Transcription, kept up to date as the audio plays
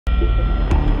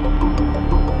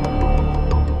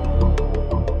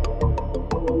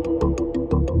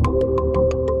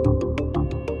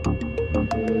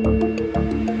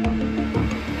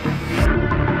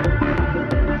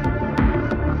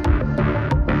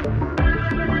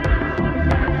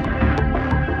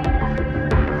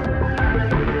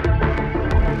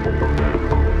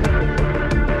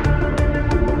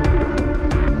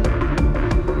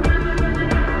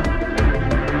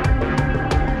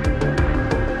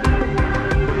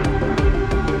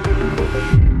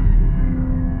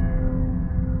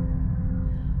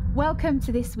Welcome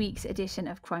to this week's edition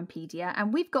of Crimepedia,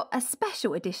 and we've got a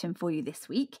special edition for you this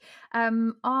week.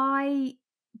 I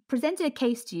presented a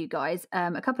case to you guys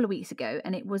a couple of weeks ago,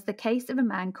 and it was the case of a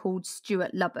man called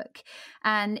Stuart Lubbock,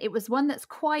 and it was one that's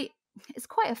quite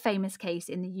a famous case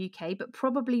in the UK, but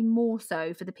probably more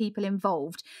so for the people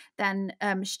involved than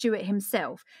Stuart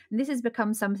himself. And this has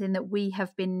become something that we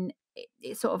have been,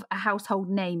 it's sort of a household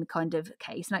name kind of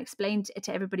case. And I explained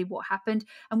to everybody what happened.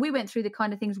 And we went through the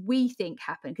kind of things we think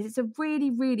happened, because it's a really,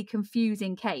 really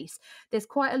confusing case. There's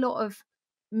quite a lot of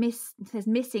there's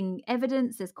missing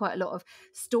evidence. There's quite a lot of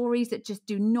stories that just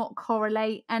do not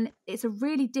correlate. And it's a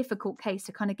really difficult case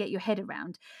to kind of get your head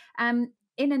around.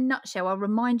 In a nutshell, I'll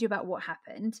remind you about what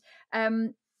happened.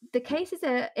 The case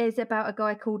is about a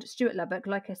guy called Stuart Lubbock,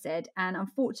 like I said, and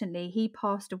unfortunately he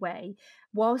passed away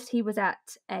whilst he was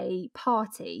at a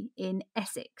party in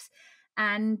Essex.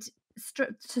 And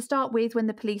to start with, when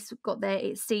the police got there,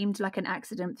 it seemed like an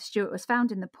accident. Stuart was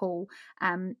found in the pool,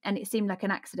 and it seemed like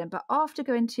an accident. But after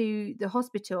going to the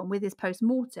hospital and with his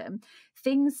post-mortem,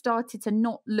 things started to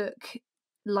not look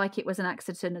like it was an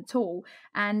accident at all.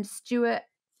 And Stuart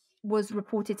was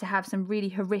reported to have some really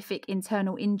horrific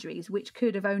internal injuries, which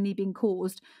could have only been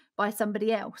caused by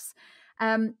somebody else.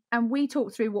 And we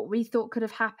talked through what we thought could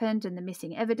have happened and the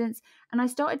missing evidence. And I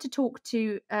started to talk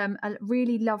to a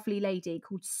really lovely lady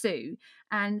called Sue.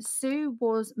 And Sue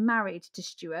was married to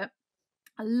Stuart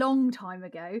a long time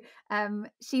ago.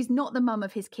 She's not the mum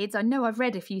of his kids. I know I've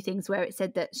read a few things where it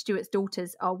said that Stuart's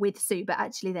daughters are with Sue, but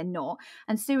actually they're not.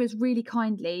 And Sue has really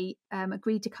kindly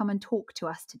agreed to come and talk to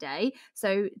us today.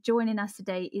 So joining us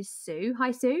today is Sue.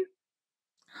 Hi, Sue.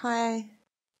 Hi.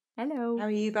 Hello. How are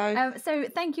you both? So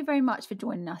thank you very much for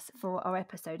joining us for our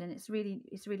episode. And it's really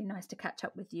nice to catch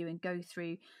up with you and go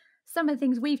through some of the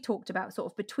things we've talked about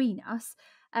sort of between us.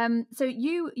 So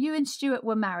you and Stuart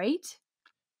were married.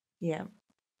 Yeah.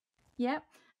 Yep.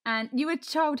 And you were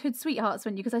childhood sweethearts,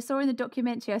 weren't you? Because I saw in the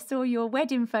documentary, I saw your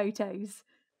wedding photos.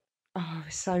 Oh, I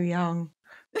was so young.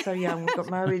 So young. We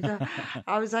got married.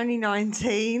 I was only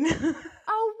 19.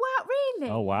 Oh, wow.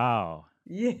 Really? Oh, wow.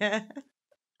 Yeah.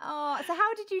 Oh, so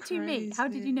how did you two meet? How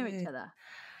did you know each other?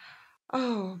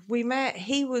 Oh, we met.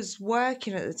 He was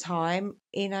working at the time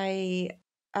in a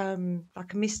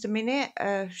like a Mr. Minute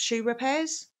shoe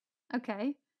repairs.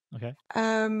 Okay.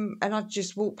 And I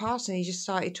just walked past and he just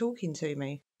started talking to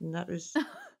me. And that was the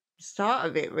start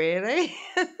of it, really.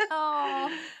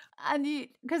 Oh, and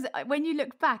because when you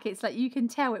look back, it's like you can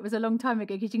tell it was a long time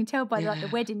ago, because you can tell by like the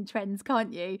wedding trends,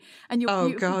 can't you? And your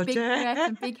beautiful big dress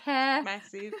and big hair.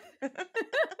 Massive. And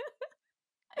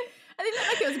it looked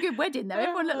like it was a good wedding, though.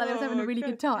 Everyone looked like they was having a really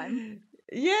good time.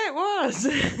 Yeah, it was.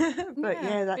 But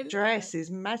yeah, that dress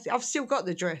is massive. I've still got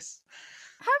the dress.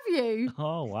 Have you?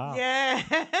 Oh, wow. Yeah.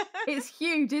 It's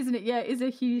huge, isn't it? Yeah, it's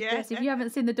a huge dress. If you haven't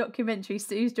seen the documentary,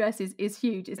 Sue's dress is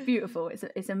huge. It's beautiful.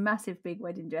 It's a massive big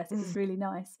wedding dress. It's really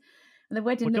nice. And the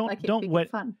wedding looked like it'd be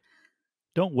fun.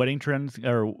 Don't wedding trends,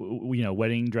 or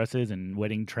wedding dresses and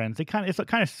wedding trends, it's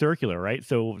kind of circular, right?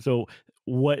 So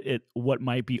what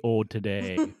might be old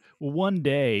today will one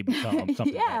day become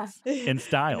something else in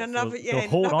style. So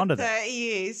hold on to that. 30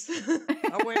 years.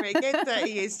 I'll wear it again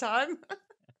 30 years time.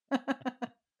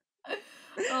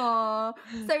 Oh,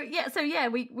 I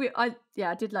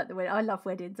did like the wedding. I love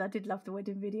weddings. I did love the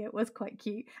wedding video. It was quite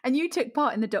cute, and you took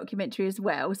part in the documentary as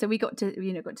well. So we got to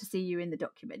see you in the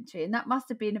documentary, and that must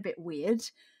have been a bit weird.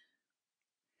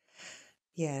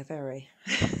 Yeah, very.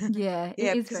 Yeah,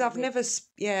 yeah, because I've never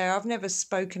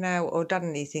spoken out or done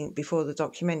anything before the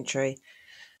documentary.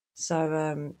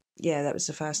 So that was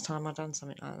the first time I'd done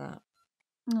something like that.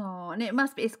 Oh, and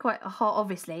it's quite hard.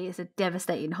 Obviously, it's a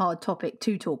devastating, hard topic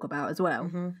to talk about as well.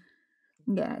 Mm-hmm.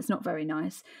 Yeah, it's not very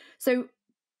nice. So,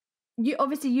 you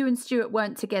and Stuart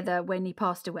weren't together when he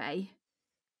passed away.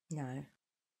 No.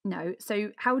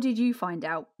 So, how did you find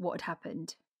out what had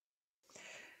happened?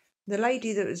 The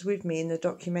lady that was with me in the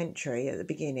documentary at the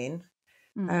beginning,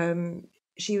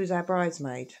 she was our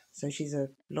bridesmaid, so she's a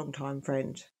long-time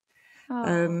friend.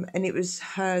 Oh. And it was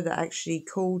her that actually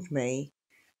called me.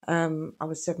 I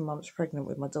was 7 months pregnant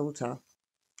with my daughter.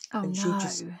 Oh, and no.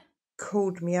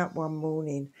 called me up one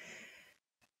morning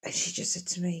and she just said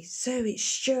to me, "Sue, it's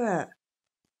Stuart."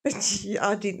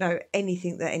 I didn't know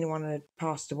anything that anyone had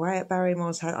passed away at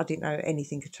Barrymore's house. I didn't know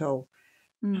anything at all.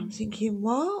 I'm thinking,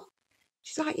 what?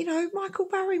 She's like, Michael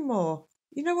Barrymore.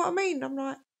 You know what I mean? I'm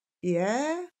like,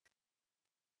 yeah.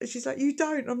 And she's like, you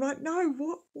don't? I'm like,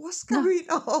 no, what's going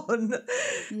on?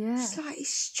 Yeah. She's like, it's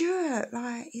Stuart,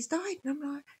 like, he's died. And I'm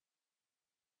like,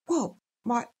 what?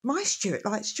 My Stuart,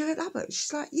 like Stuart Lubbock?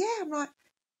 She's like, yeah. I'm like,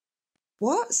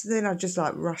 what? So then I just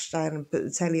like rushed down and put the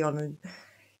telly on and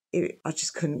I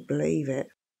just couldn't believe it.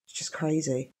 It's just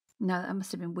crazy. No, that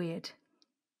must have been weird.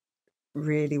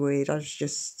 Really weird. I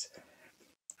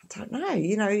don't know,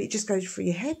 it just goes through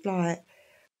your head like,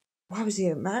 why was he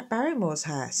at Barrymore's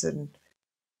house and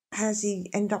has he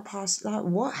end up past, like,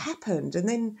 what happened? And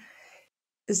then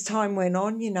as time went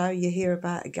on, you hear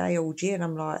about a gay orgy and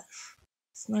I'm like,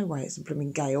 there's no way it's a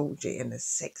blooming gay orgy and a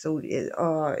sex orgy.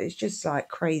 Oh, it's just like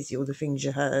crazy, all the things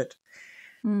you heard.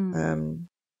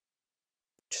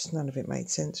 Just none of it made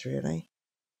sense, really.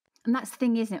 And that's the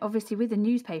thing, isn't it? Obviously, with the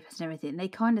newspapers and everything, they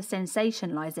kind of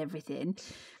sensationalize everything,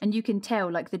 and you can tell,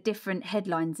 like the different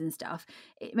headlines and stuff.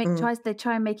 They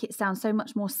try and make it sound so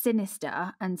much more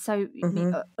sinister, and so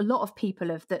a lot of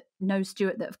people that know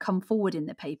Stuart that have come forward in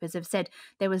the papers have said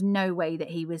there was no way that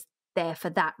he was there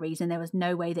for that reason. There was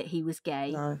no way that he was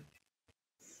gay.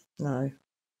 No,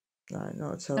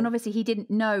 not at all. And obviously, he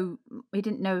didn't know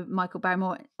Michael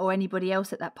Barrymore or anybody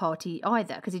else at that party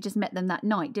either, because he just met them that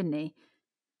night, didn't he?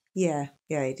 Yeah,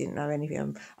 he didn't know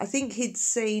anything. I think he'd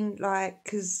seen, like,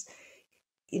 because,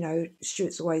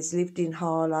 Stuart's always lived in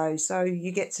Harlow, so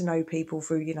you get to know people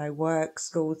through, work,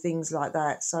 school, things like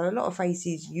that. So a lot of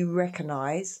faces you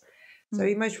recognise. So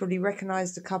he most probably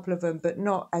recognised a couple of them, but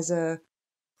not as a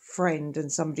friend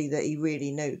and somebody that he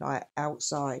really knew, like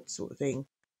outside sort of thing.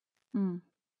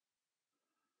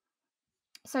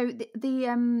 So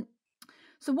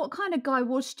so what kind of guy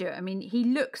was Stuart? I mean, he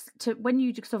looks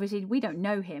because obviously we don't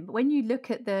know him, but when you look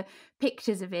at the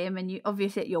pictures of him and you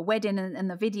obviously at your wedding and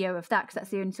the video of that, because that's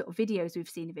the only sort of videos we've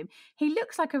seen of him, he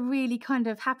looks like a really kind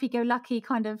of happy-go-lucky,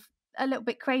 kind of a little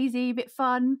bit crazy, a bit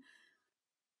fun.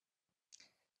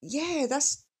 Yeah,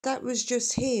 that was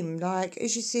just him. Like,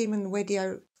 as you see him in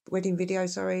the wedding video,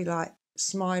 like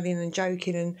smiling and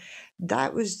joking, and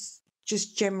that was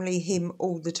just generally him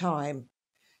all the time.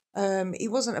 He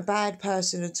wasn't a bad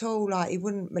person at all. Like, he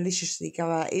wouldn't maliciously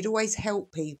go out. He'd always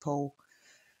help people.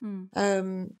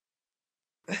 Yeah,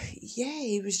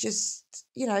 he was just,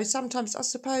 sometimes I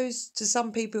suppose to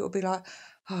some people it'll be like,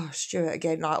 oh, Stuart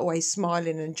again, like always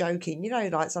smiling and joking,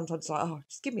 like sometimes like, oh,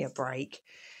 just give me a break,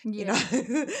 But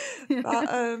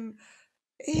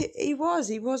he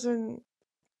wasn't,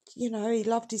 he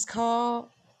loved his car,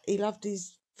 he loved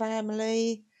his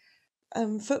family,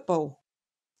 football,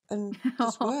 and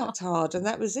just worked hard, and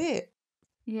that was it.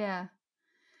 Yeah.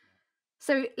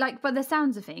 So, like, by the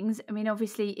sounds of things, I mean,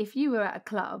 obviously, if you were at a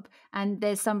club and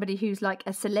there's somebody who's like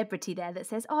a celebrity there that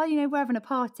says, oh, we're having a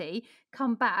party,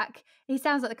 come back. He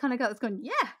sounds like the kind of guy that's going,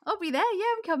 yeah, I'll be there. Yeah,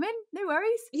 I'm coming. No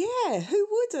worries. Yeah, who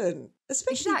wouldn't?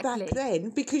 Especially back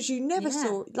then, because you never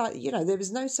saw, like, there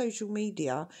was no social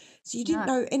media. So you didn't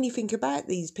know anything about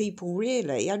these people,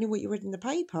 really, only what you read in the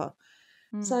paper.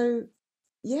 So,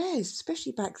 yeah,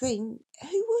 especially back then,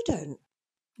 who wouldn't?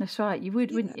 That's right. You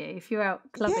would, wouldn't you? If you're out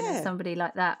clubbing and somebody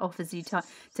like that offers you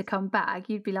to come back,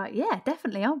 you'd be like, yeah,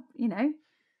 definitely.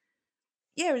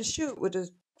 Yeah, and Stuart would have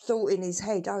thought in his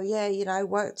head, oh, yeah,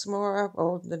 work tomorrow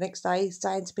or the next day,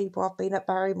 saying to people, I've been at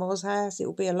Barrymore's house,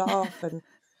 it'll be a laugh. And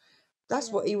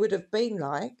that's what he would have been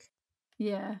like.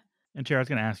 Yeah. And Chair, I was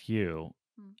going to ask you,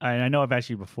 I know I've asked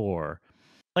you before,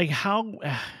 like how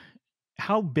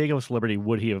big of a celebrity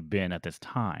would he have been at this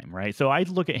time, right? So I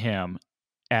look at him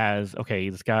as, okay,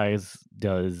 this guy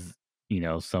does,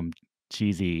 some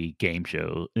cheesy game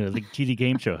show, cheesy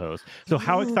game show host. So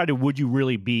how excited would you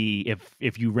really be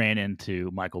if you ran into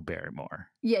Michael Barrymore?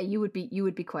 Yeah, you would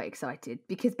be quite excited,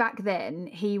 because back then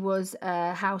he was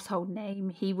a household name.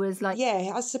 He was like,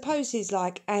 yeah, I suppose he's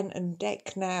like Ant and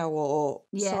Dec now, or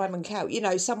Simon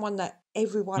Cowell, someone that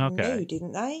everyone knew,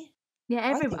 didn't they?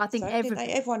 Yeah, I think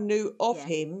everyone knew of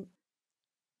him.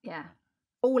 Yeah,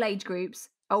 all age groups.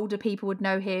 Older people would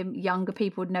know him, younger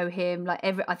people would know him. Like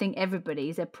I think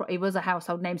everybody he was a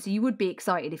household name, so you would be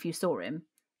excited if you saw him.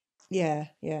 Yeah.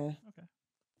 Okay.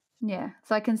 Yeah,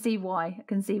 so I can see why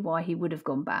he would have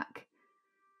gone back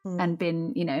and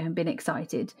been, and been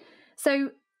excited.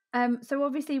 So, so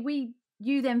obviously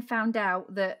you then found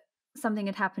out that something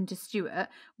had happened to Stuart.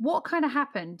 What kind of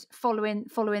happened following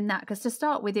that? Because to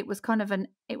start with, it was kind of an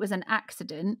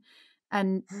accident,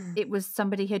 and it was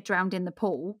somebody had drowned in the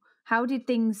pool. How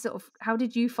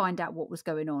did you find out what was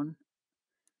going on?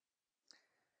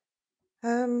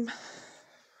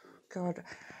 God,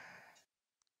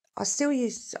 I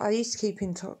used to keep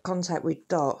in contact with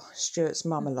Dot, Stuart's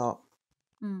mum, a lot.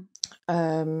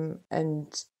 Mm.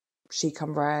 And she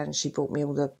come round, she brought me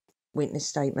all the witness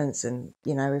statements and,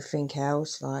 everything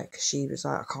else. Like, she was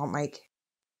like, I can't make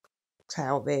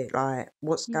out of it, like,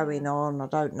 what's going on, I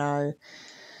don't know.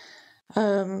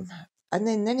 And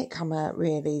then it come out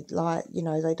really, like,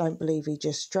 they don't believe he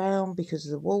just drowned because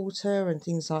of the water and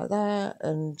things like that.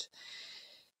 And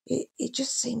it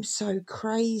just seems so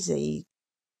crazy.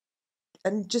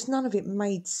 And just none of it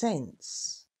made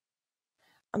sense.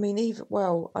 I mean,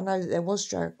 I know that there was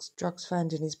drugs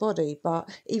found in his body, but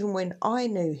even when I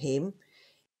knew him,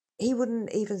 he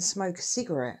wouldn't even smoke a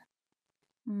cigarette.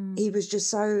 Mm. He was just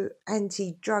so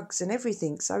anti-drugs and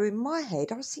everything. So in my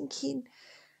head, I was thinking,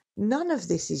 none of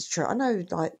this is true. I know,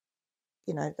 like,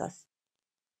 that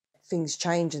things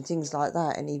change and things like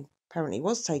that, and he apparently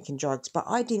was taking drugs, but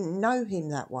I didn't know him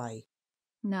that way.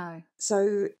 No.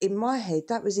 So in my head,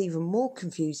 that was even more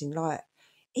confusing. Like,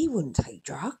 he wouldn't take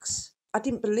drugs. I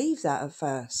didn't believe that at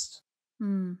first.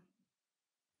 Mm.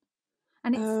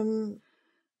 And it's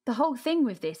the whole thing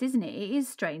with this, isn't it? It is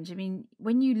strange. I mean,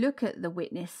 when you look at the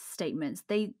witness statements,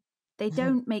 they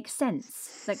don't make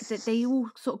sense. Like they all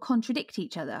sort of contradict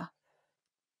each other.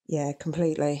 Yeah,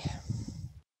 completely.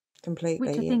 Which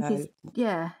I think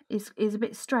is a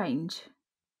bit strange.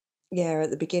 Yeah, at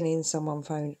the beginning, someone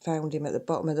found him at the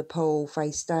bottom of the pool,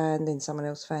 face down. Then someone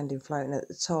else found him floating at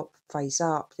the top, face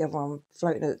up. The other one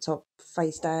floating at the top,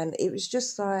 face down. It was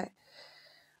just like,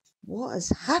 what is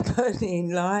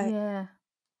happening? Like, Yeah.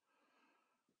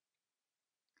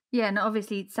 Yeah, and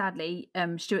obviously, sadly,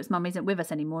 Stuart's mum isn't with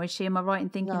us anymore, is she? Am I right in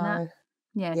thinking that? no,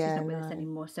 Yeah, she's not with us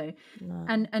anymore. So,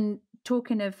 and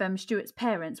talking of Stuart's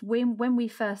parents, when we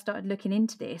first started looking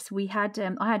into this, we had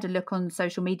I had a look on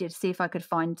social media to see if I could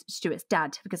find Stuart's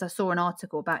dad, because I saw an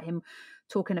article about him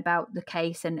talking about the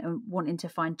case and wanting to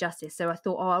find justice. So I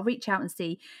thought, I'll reach out and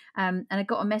see. And I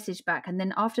got a message back, and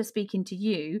then after speaking to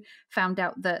you, found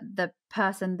out that the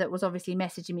person that was obviously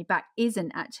messaging me back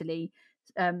isn't actually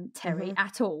Terry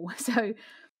at all. So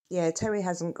yeah, Terry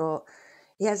hasn't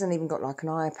even got like an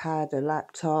iPad, a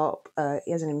laptop.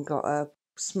 He hasn't even got a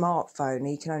smartphone.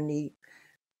 He can only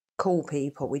call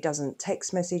people. He doesn't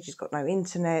text message. He's got no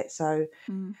internet. So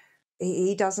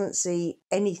he doesn't see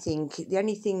anything. The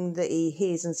only thing that he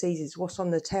hears and sees is what's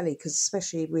on the telly, because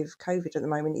especially with COVID at the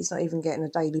moment, he's not even getting a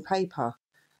daily paper.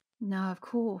 No, of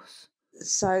course.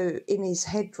 So in his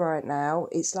head right now,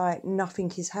 it's like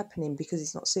nothing is happening because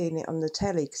he's not seeing it on the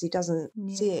telly, because he doesn't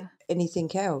see it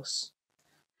anything else.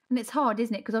 And it's hard,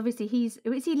 isn't it? Because obviously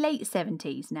is he late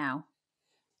 70s now?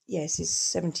 Yes, he's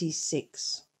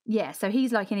 76. Yeah, so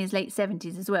he's like in his late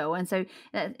 70s as well, and so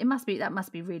that must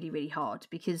be really, really hard,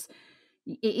 because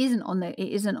it isn't on the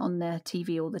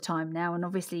TV all the time now, and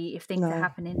obviously if things are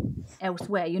happening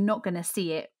elsewhere, you're not going to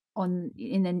see it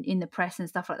in the press and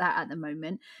stuff like that at the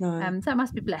moment. No. So it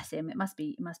must be, bless him, it must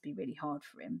be really hard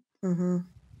for him. Mm-hmm.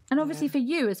 And obviously for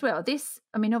you as well,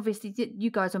 obviously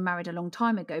you guys were married a long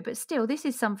time ago, but still, this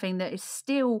is something that is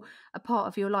still a part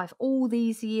of your life all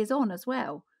these years on as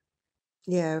well.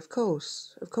 Yeah, of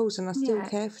course, and I still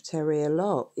care for Terry a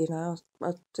lot.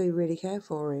 I do really care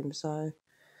for him. So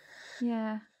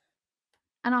yeah.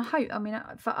 And I hope,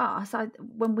 for us,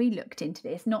 when we looked into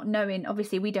this, not knowing,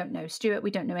 obviously we don't know Stuart, we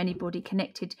don't know anybody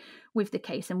connected with the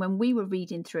case. And when we were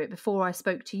reading through it before I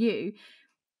spoke to you,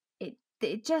 a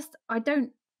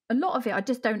lot of it I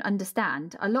just don't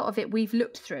understand. A lot of it we've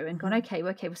looked through and gone, okay,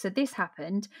 well, so this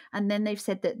happened, and then they've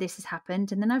said that this has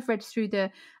happened, and then I've read through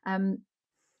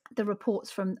the reports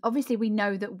from, obviously we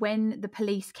know that when the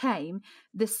police came,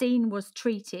 the scene was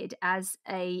treated as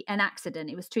an accident.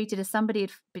 It was treated as somebody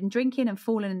had been drinking and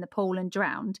fallen in the pool and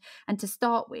drowned, and to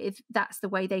start with, that's the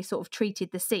way they sort of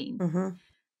treated the scene.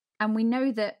 And we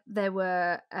know that there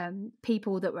were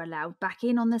people that were allowed back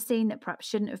in on the scene that perhaps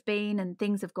shouldn't have been, and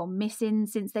things have gone missing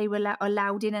since they were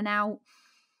allowed in and out.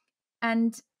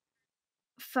 And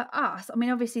for us,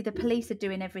 obviously the police are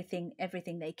doing everything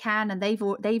they can, and they've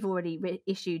already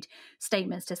issued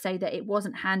statements to say that it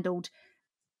wasn't handled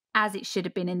as it should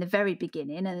have been in the very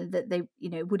beginning, and that they,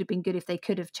 it would have been good if they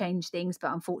could have changed things,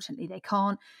 but unfortunately they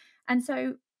can't. And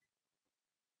so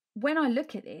when I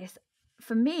look at this,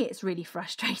 for me, it's really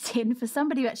frustrating. For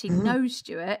somebody who actually knows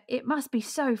Stuart, it must be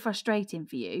so frustrating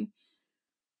for you.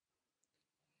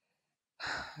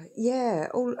 Yeah,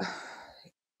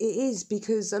 it is,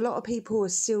 because a lot of people are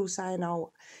still saying,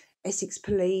 "Oh, Essex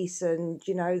Police, and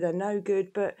they're no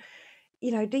good." But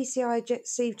DCI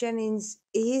Steve Jennings,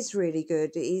 he is really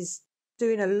good. He's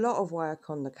doing a lot of work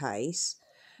on the case.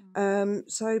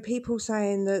 So people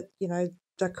saying that,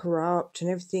 they're corrupt and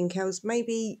everything else.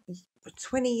 Maybe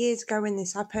 20 years ago when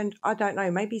this happened, I don't know,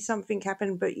 maybe something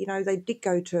happened, but, they did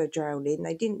go to a drowning.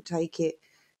 They didn't take it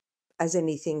as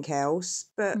anything else.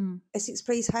 But Essex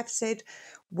Police have said,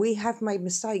 we have made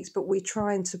mistakes, but we're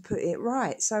trying to put it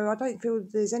right. So I don't feel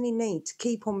there's any need to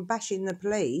keep on bashing the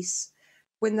police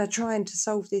when they're trying to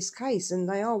solve this case, and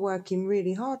they are working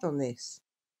really hard on this.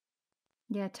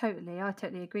 Yeah, totally. I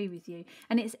totally agree with you.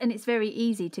 And it's very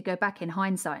easy to go back in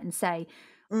hindsight and say,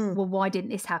 well, why didn't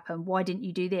this happen? Why didn't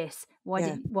you do this? Why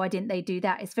didn't they do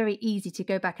that? It's very easy to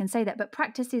go back and say that, but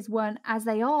practices weren't as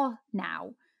they are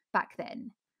now back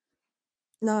then.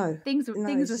 No. Things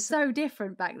were so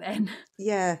different back then.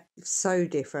 Yeah, it's so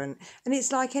different. And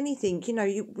it's like anything,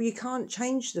 you can't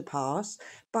change the past,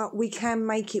 but we can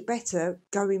make it better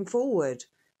going forward.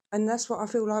 And that's what I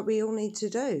feel like we all need to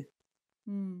do.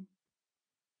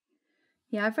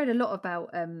 Yeah, I've read a lot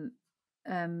about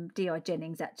D.I.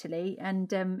 Jennings actually,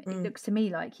 and it looks to me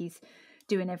like he's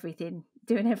doing everything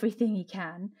he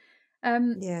can.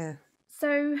 Yeah.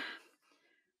 So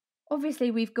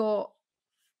obviously we've got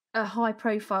a high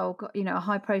profile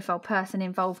person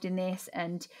involved in this,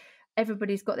 and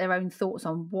everybody's got their own thoughts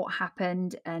on what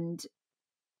happened, and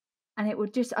I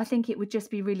think it would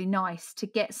just be really nice to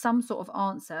get some sort of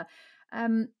answer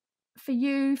for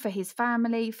you, for his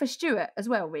family, for Stuart as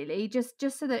well, really, just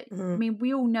so that I mean,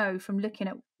 we all know from looking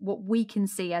at what we can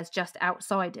see as just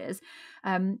outsiders,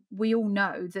 we all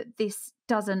know that this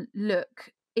doesn't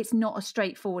look, it's not a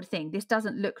straightforward thing. This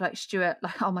doesn't look like Stuart,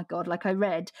 like, oh my God, like I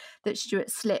read that Stuart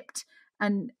slipped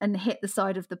and hit the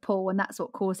side of the pool, and that's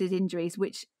what caused his injuries,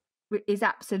 which is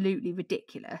absolutely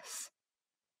ridiculous.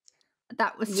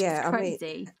 That was just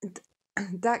crazy. I mean,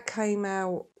 that came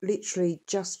out literally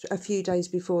just a few days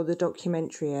before the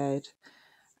documentary aired.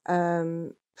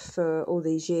 For all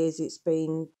these years, it's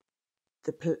been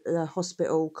the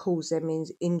hospital calls them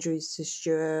injuries to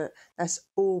Stuart. That's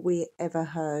all we ever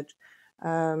heard.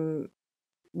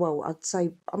 Well, I'd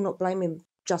say I'm not blaming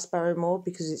just Barrymore,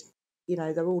 because it's,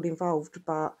 they're all involved,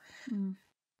 but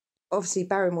obviously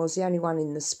Barrymore's the only one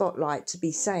in the spotlight to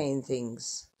be saying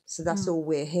things. So that's all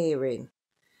we're hearing.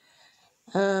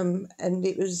 And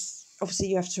it was, obviously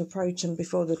you have to approach them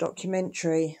before the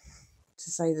documentary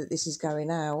to say that this is going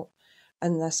out.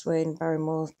 And that's when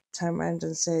Barrymore turned around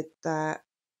and said that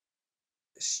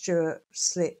Stuart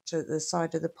slipped at the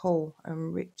side of the pool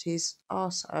and ripped his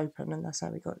arse open, and that's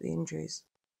how he got the injuries.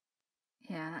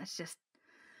 Yeah, that's just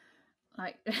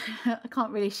like I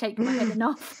can't really shake my head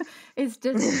enough. It's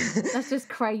just that's just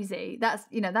crazy. That's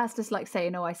just like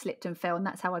saying, oh, I slipped and fell and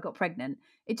that's how I got pregnant.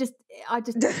 I just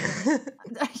do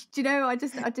you know, I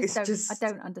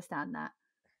don't understand that.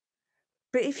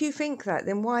 But if you think that,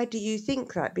 then why do you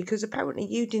think that? Because apparently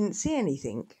you didn't see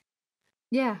anything.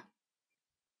 Yeah.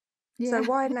 So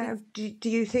why now do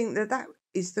you think that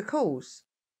is the cause?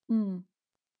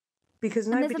 Because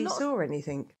nobody saw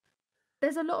anything.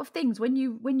 There's a lot of things when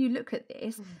you look at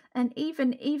this, and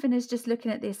even as just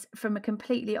looking at this from a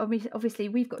completely, obviously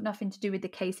we've got nothing to do with the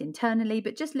case internally,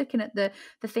 but just looking at the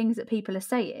things that people are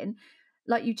saying,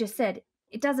 like you just said,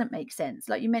 it doesn't make sense.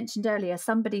 Like you mentioned earlier,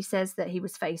 somebody says that he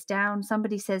was face down,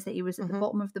 somebody says that he was at the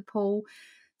bottom of the pool,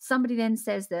 somebody then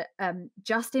says that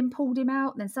Justin pulled him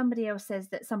out, and then somebody else says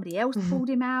that somebody else pulled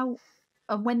him out,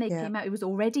 and when they came out he was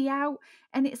already out.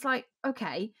 And it's like,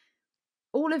 okay,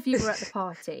 all of you were at the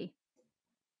party.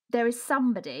 There is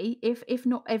somebody, if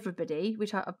not everybody,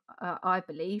 which I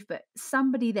believe, but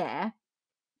somebody there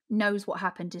knows what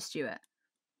happened to Stuart.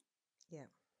 Yeah.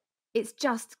 It's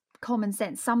just common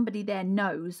sense. Somebody there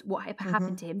knows what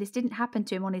happened to him. This didn't happen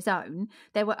to him on his own.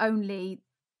 There were only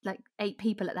like 8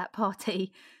 people at that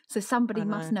party. So somebody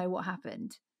must know what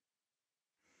happened.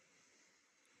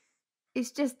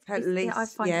 It's just... At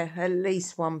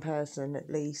least one person, at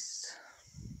least.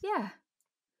 Yeah.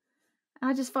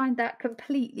 I just find that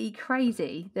completely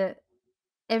crazy that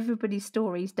everybody's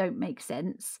stories don't make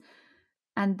sense,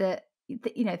 and that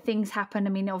things happen. I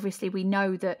mean, obviously we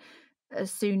know that as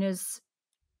soon as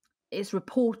it's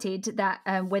reported that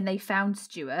when they found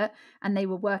Stuart and they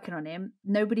were working on him,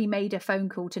 nobody made a phone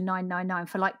call to 999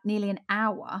 for like nearly an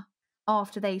hour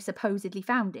after they supposedly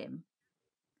found him.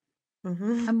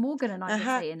 And Morgan and I were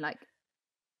saying, like,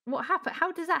 what happened?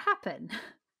 How does that happen?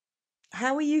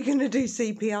 How are you going to do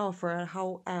CPR for a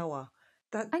whole hour?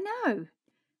 I know.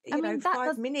 I mean,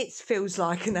 5 minutes feels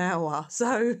like an hour.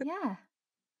 So yeah.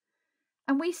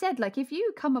 And we said, like, if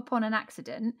you come upon an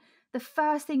accident, the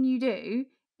first thing you do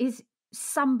is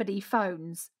somebody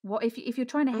phones. What if you're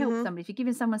trying to help somebody, if you're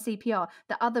giving someone CPR,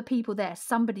 the other people there,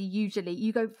 somebody usually,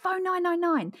 you go, phone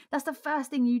 999. That's the first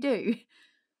thing you do.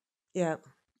 Yeah.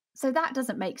 So that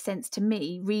doesn't make sense to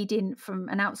me, reading from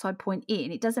an outside point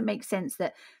in. It doesn't make sense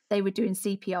that they were doing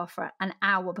CPR for an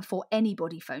hour before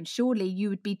anybody phoned. Surely you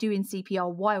would be doing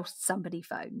CPR whilst somebody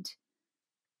phoned.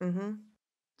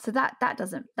 So that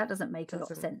doesn't make a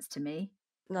lot of sense to me.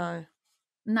 No.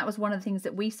 And that was one of the things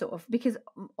that we sort of, because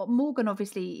Morgan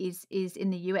obviously is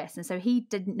in the US, and so he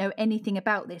didn't know anything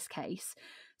about this case.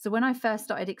 So when I first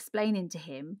started explaining to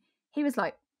him, he was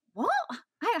like, what?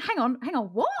 Hang on,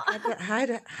 what? How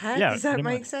Yeah, does that pretty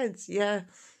make much. sense? Yeah.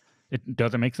 It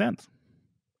doesn't make sense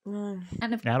No.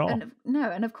 at all.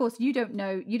 And of course you don't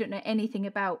know anything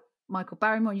about Michael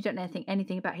Barrymore. You don't know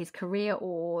anything about his career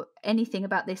or anything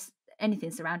about this,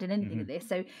 anything surrounding anything of this.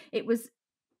 So it was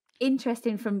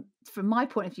interesting from my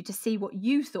point of view to see what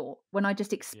you thought when I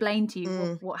just explained to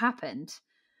you what happened.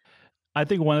 I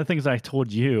think one of the things I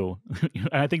told you, and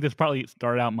I think this probably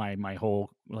started out my whole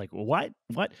like what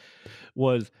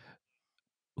was,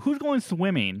 who's going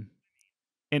swimming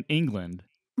in England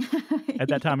at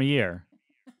that time of year?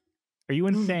 Are you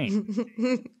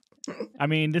insane? I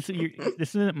mean, this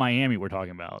isn't Miami we're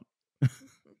talking about.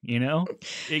 You know,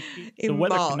 the In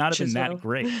weather could not March have been as that well.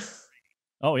 great.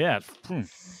 Oh yeah.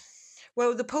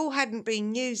 Well, the pool hadn't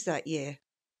been used that year.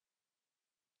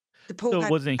 The pool So it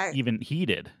wasn't even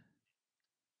heated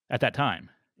at that time.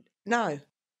 No.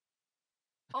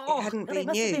 It hadn't God, been it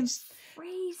must have been used.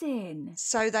 freezing.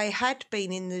 So they had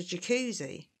been in the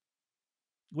jacuzzi.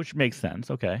 Which makes sense.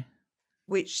 Okay.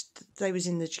 Which they was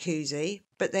in the jacuzzi,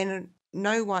 but then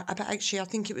no one. Actually, I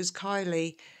think it was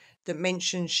Kylie that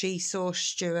mentioned she saw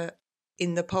Stuart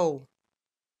in the pool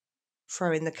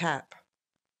throwing the cap,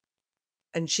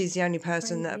 and she's the only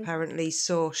person that apparently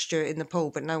saw Stuart in the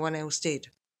pool, but no one else did.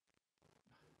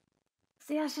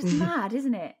 See, that's just mad,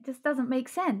 isn't it? It just doesn't make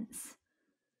sense.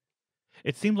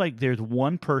 It seems like there's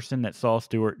one person that saw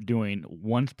Stuart doing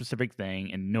one specific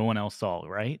thing and no one else saw,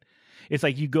 right? It's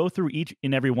like you go through each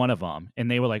and every one of them and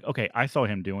they were like, okay, I saw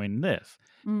him doing this,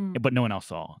 but no one else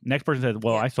saw. Next person says,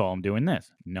 well, I saw him doing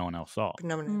this. No one else saw. But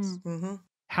no one else.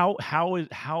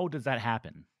 How does that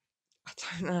happen? I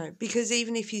don't know. Because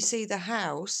even if you see the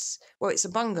house, well, it's a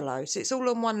bungalow, so it's all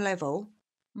on one level.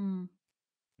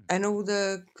 And all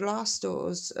the glass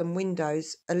doors and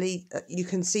windows, you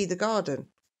can see the garden.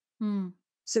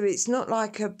 So it's not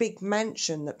like a big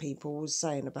mansion that people were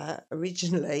saying about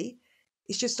originally.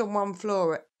 It's just on one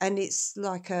floor, and it's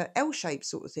like a L-shaped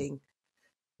sort of thing.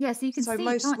 Yeah, so you can see,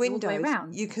 most can't windows you, all the way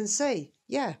around? you can see.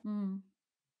 Yeah.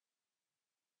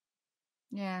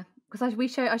 Yeah, because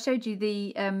I showed you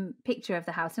the picture of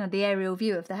the house, the aerial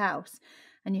view of the house,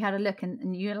 and you had a look,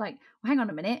 and you're like, well, hang on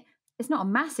a minute, it's not a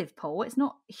massive pool, it's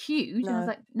not huge. And I was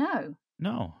like, no,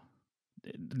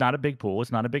 not a big pool,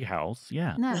 it's not a big house.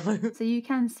 Yeah, no. So you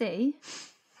can see.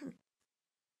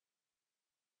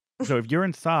 So if you're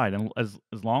inside, and as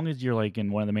long as you're like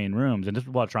in one of the main rooms, and this is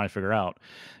what I'm trying to figure out,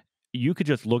 you could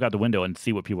just look out the window and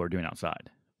see what people are doing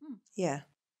outside. Yeah.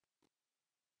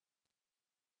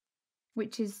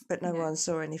 But no one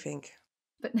saw anything.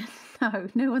 But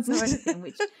no one saw anything,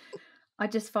 which I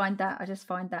just find that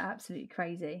absolutely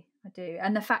crazy. I do.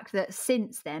 And the fact that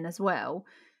since then as well,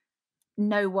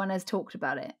 no one has talked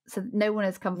about it. So no one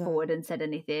has come forward and said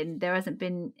anything. There hasn't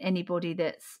been anybody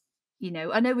that's,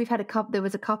 I know we've had there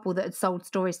was a couple that had sold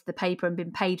stories to the paper and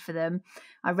been paid for them.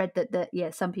 I read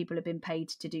that some people have been paid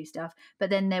to do stuff, but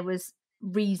then there was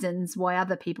reasons why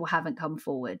other people haven't come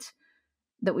forward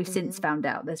that we've since found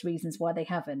out. There's reasons why they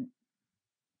haven't.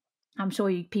 I'm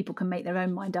sure people can make their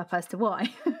own mind up as to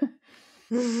why.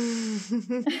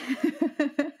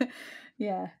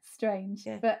 Yeah, strange.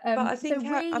 Yeah. But I think,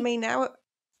 out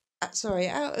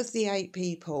of the 8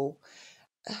 people,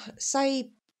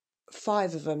 say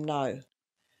 5 of them know.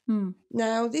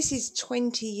 Now, this is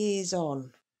 20 years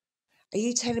on. Are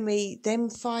you telling me them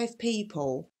 5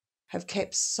 people have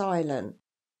kept silent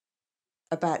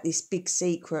about this big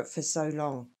secret for so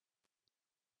long?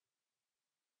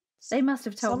 They must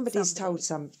have told somebody's told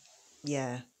some.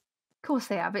 Yeah. Of course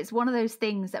they have. It's one of those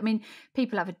things. I mean,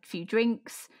 people have a few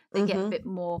drinks, they get a bit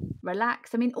more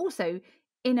relaxed. I mean, also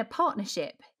in a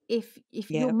partnership, if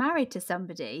you're married to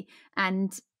somebody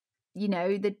and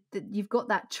you've got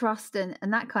that trust and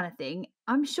that kind of thing,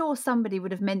 I'm sure somebody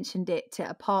would have mentioned it to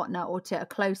a partner or to a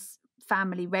close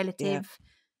family relative.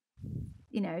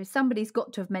 Yeah. Somebody's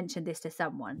got to have mentioned this to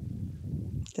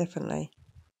someone. Definitely.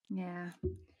 Yeah.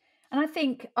 And I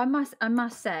think I must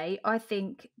say, I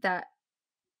think that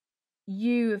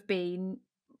you've been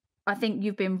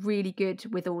really good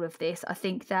with all of this. I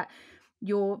think that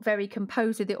you're very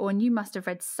composed with it all, and you must have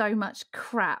read so much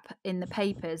crap in the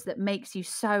papers that makes you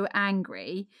so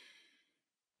angry,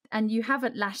 and you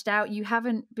haven't lashed out, you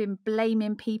haven't been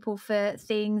blaming people for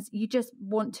things, you just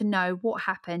want to know what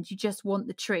happened, you just want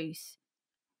the truth.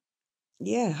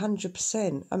 Yeah,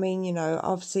 100%. I mean, you know,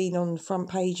 I've seen on the front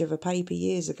page of a paper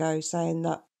years ago saying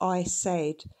that I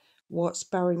said, "What's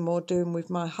Barrymore doing with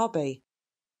my hubby?"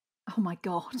 Oh my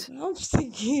God. And I'm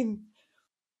thinking,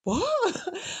 what?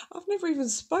 I've never even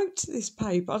spoke to this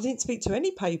paper. I didn't speak to any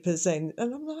papers then.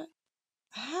 And I'm like,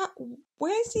 how,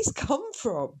 where's this come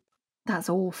from? That's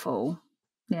awful.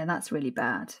 Yeah, that's really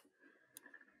bad.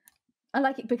 I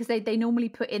like it because they normally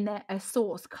put in there a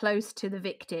source close to the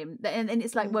victim. And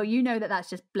it's like, well, you know that's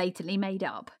just blatantly made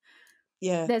up.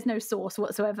 Yeah. There's no source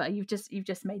whatsoever. You've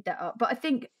just made that up. But I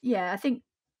think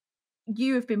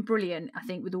you have been brilliant, I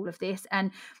think, with all of this.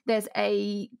 And there's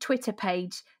a Twitter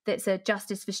page that's a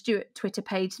Justice for Stuart Twitter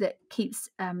page that keeps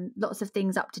lots of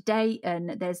things up to date.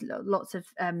 And there's lots of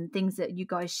things that you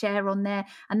guys share on there.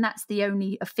 And that's the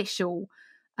only official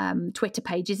Twitter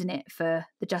page, isn't it, for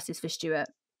the Justice for Stuart?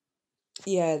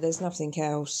 Yeah, there's nothing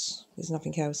else. There's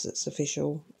nothing else that's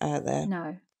official out there.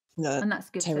 No. No, And that's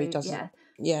good. Terry So, doesn't.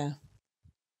 yeah.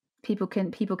 People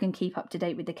can keep up to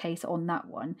date with the case on that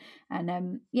one. And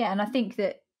and I think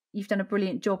that you've done a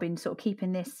brilliant job in sort of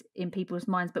keeping this in people's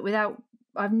minds, but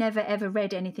I've never ever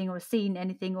read anything or seen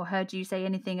anything or heard you say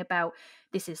anything about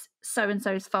this is so and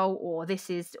so's fault or this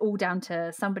is all down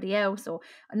to somebody else, or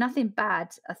nothing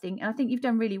bad, I think. And I think you've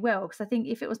done really well, because I think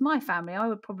if it was my family, I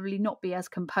would probably not be as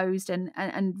composed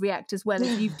and react as well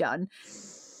as you've done.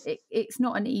 It's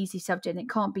not an easy subject, and it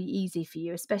can't be easy for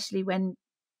you, especially when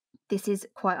this is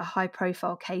quite a high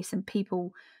profile case and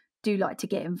people do like to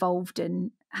get involved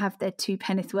and have their two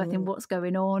penneth worth in what's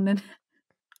going on. And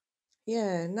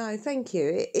Yeah, no, thank you.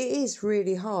 It is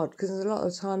really hard because a lot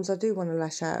of times I do want to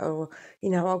lash out, or, you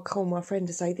know, I'll call my friend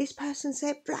and say, this person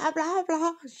said blah, blah,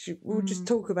 blah. We'll just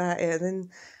talk about it and then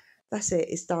that's it.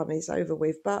 It's done. It's over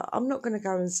with. But I'm not going to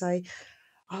go and say,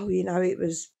 oh, you know, it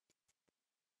was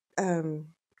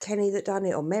Kenny that done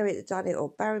it, or Merritt that done it, or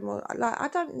Barrymore. Like, I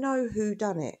don't know who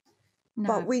done it.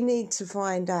 But we need to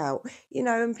find out, you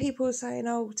know, and people are saying,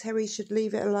 oh, Terry should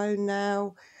leave it alone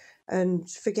now and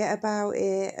forget about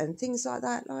it and things like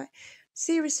that. Like,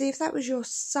 seriously, if that was your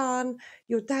son,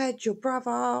 your dad, your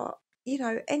brother, you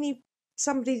know,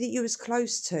 somebody that you was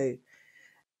close to,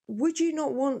 would you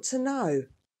not want to know?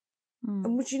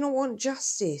 And would you not want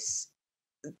justice?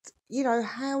 You know,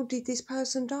 how did this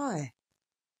person die?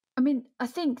 I mean, I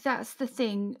think that's the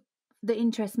thing that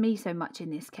interests me so much in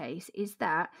this case, is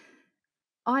that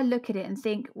I look at it and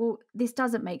think, well, this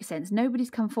doesn't make sense. Nobody's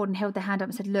come forward and held their hand up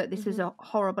and said, look, this was a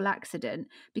horrible accident,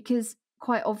 because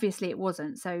quite obviously it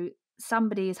wasn't. So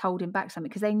somebody is holding back something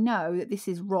because they know that this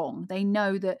is wrong. They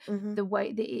know that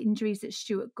the injuries that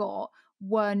Stuart got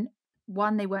weren't,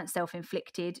 one, they weren't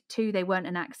self-inflicted, two, they weren't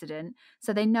an accident.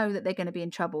 So they know that they're going to be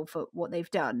in trouble for what they've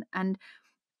done. And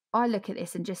I look at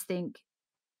this and just think,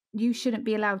 you shouldn't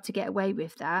be allowed to get away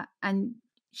with that. And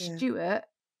Stuart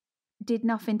did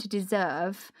nothing to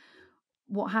deserve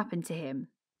what happened to him.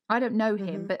 I don't know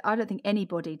him, but I don't think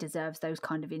anybody deserves those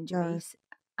kind of injuries.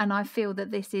 No. And I feel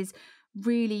that this is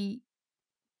really,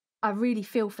 I really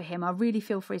feel for him. I really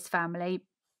feel for his family.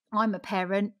 I'm a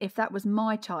parent. If that was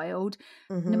my child,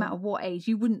 no matter what age,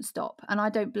 you wouldn't stop. And I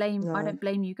don't blame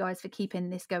you guys for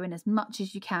keeping this going as much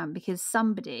as you can, because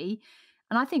somebody,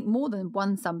 and I think more than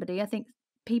one somebody, I think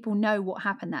people know what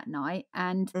happened that night,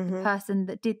 and the person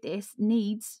that did this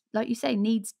needs, like you say,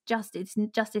 needs justice.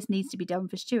 Justice needs to be done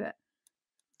for Stuart.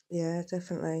 Yeah,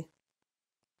 definitely.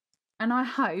 And I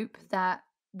hope that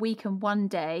we can one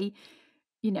day,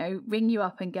 you know, ring you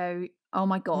up and go, oh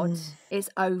my God, it's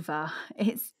over.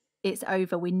 It's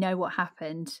over. We know what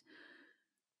happened.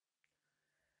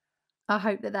 I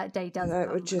hope that day does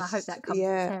come. I hope that comes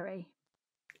for Terry.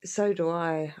 So do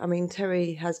I. I mean,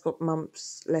 Terry has got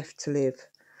months left to live.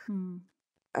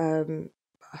 I can't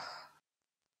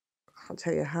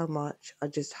tell you how much. I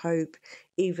just hope,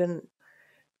 even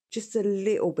just a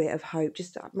little bit of hope,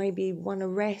 just maybe one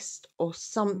arrest or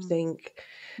something,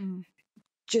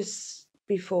 just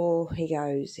before he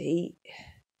goes. He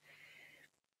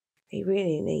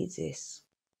really needs this.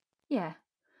 Yeah,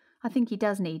 I think he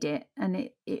does need it, and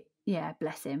it yeah,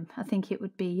 bless him. I think it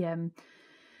would be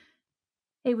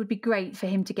great for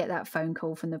him to get that phone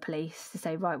call from the police to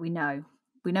say, right, we know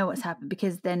what's happened,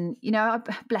 because then, you know,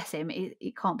 bless him,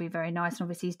 it can't be very nice. And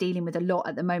obviously he's dealing with a lot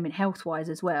at the moment, health-wise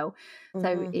as well.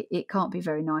 So it can't be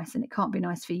very nice, and it can't be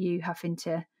nice for you having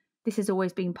to, this has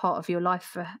always been part of your life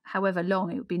for however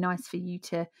long. It would be nice for you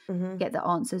to get the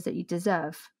answers that you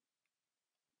deserve.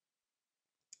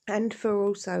 And for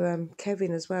also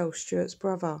Kevin as well, Stuart's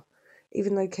brother.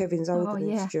 Even though Kevin's older Oh, than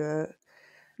yeah. Stuart,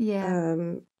 Yeah.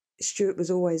 Stuart was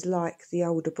always like the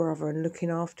older brother and looking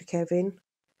after Kevin.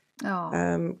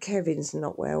 Oh, Kevin's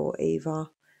not well either.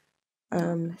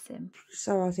 bless him.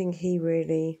 So I think he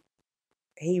really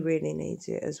needs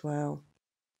it as well.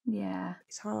 Yeah.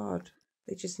 It's hard.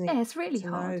 They just need Yeah, it's really to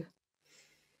hard. know.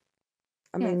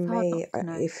 I Yeah, it's mean, hard me, not to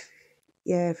know.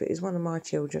 if it was one of my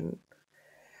children,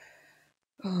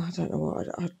 I don't know what,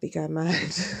 I'd be going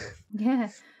mad. Yeah,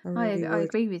 I really I would.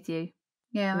 agree with you.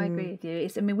 Yeah, I agree with you.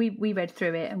 I mean, we read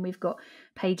through it and we've got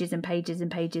pages and pages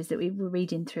and pages that we were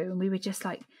reading through, and we were just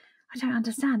like, I don't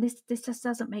understand. This just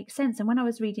doesn't make sense. And when I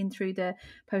was reading through the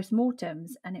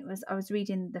postmortems, and I was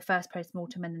reading the first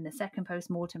postmortem and then the second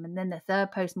postmortem and then the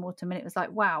third postmortem, and it was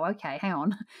like, wow, okay, hang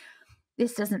on.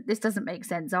 This doesn't make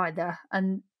sense either.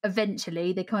 And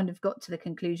eventually they kind of got to the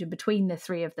conclusion between the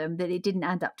three of them that it didn't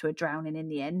add up to a drowning in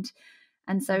the end.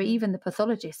 And so even the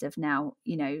pathologists have now,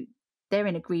 they're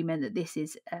in agreement that this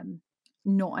is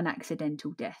not an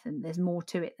accidental death and there's more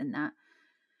to it than that.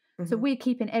 So we're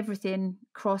keeping everything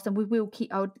crossed, and we will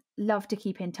keep. I would love to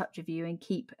keep in touch with you and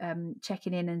keep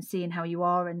checking in and seeing how you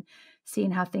are and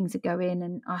seeing how things are going.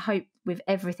 And I hope with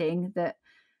everything that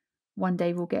one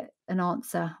day we'll get an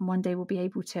answer and one day we'll be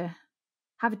able to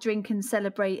have a drink and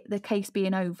celebrate the case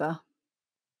being over.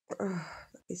 Oh,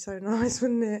 that'd be so nice,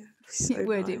 wouldn't it? So It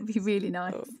would. nice. It would be really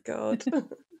nice. Oh, God.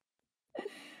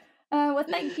 Well,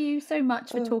 thank you so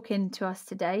much for talking to us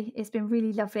today. It's been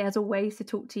really lovely, as always, to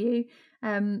talk to you.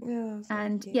 Yeah,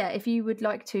 And you. yeah, if you would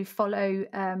like to follow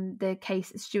the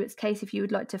case, Stuart's case, if you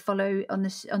would like to follow on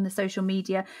the social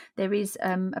media, there is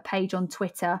a page on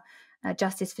Twitter,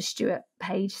 Justice for Stuart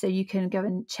page, so you can go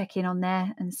and check in on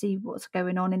there and see what's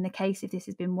going on in the case. If this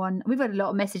has been one, we've had a lot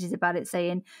of messages about it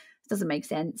saying it doesn't make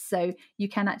sense, so you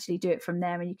can actually do it from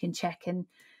there, and you can check and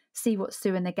see what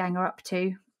Sue and the gang are up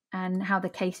to and how the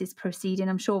case is proceeding.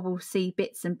 I'm sure we'll see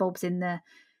bits and bobs in the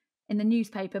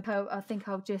newspaper, but I think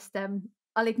I'll just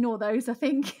I'll ignore those, I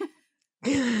think.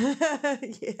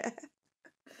 Yeah.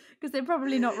 Because they're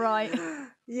probably not right.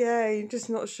 Yeah, you're just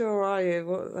not sure, are you?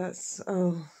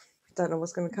 Don't know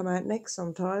what's going to come out next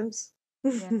sometimes.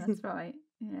 Yeah, that's right.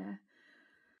 Yeah.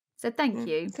 So thank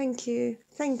you. Thank you.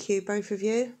 Thank you, both of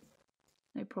you.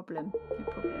 No problem. No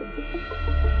problem.